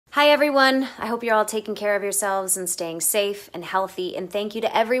Hi everyone, I hope you're all taking care of yourselves and staying safe and healthy, and thank you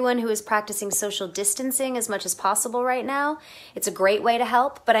to everyone who is practicing social distancing as much as possible right now. It's a great way to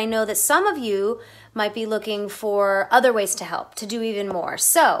help, but I know that some of you might be looking for other ways to help, to do even more.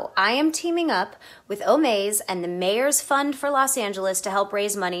 So I am teaming up with Omaze and the Mayor's Fund for Los Angeles to help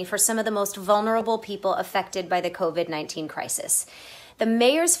raise money for some of the most vulnerable people affected by the COVID-19 crisis. The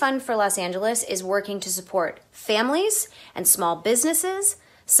Mayor's Fund for Los Angeles is working to support families and small businesses,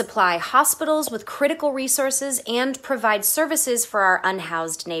 supply hospitals with critical resources, and provide services for our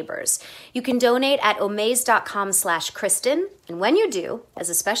unhoused neighbors. You can donate at omaze.com/Kristen, and when you do, as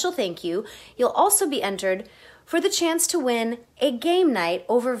a special thank you, you'll also be entered for the chance to win a game night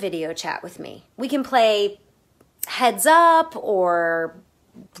over video chat with me. We can play Heads Up or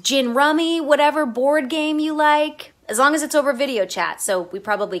Gin Rummy, whatever board game you like, as long as it's over video chat, so we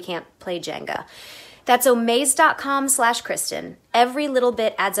probably can't play Jenga. That's omaze.com/Kristen. Every little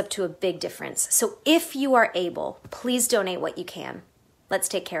bit adds up to a big difference. So if you are able, please donate what you can. Let's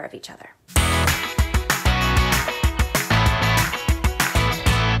take care of each other.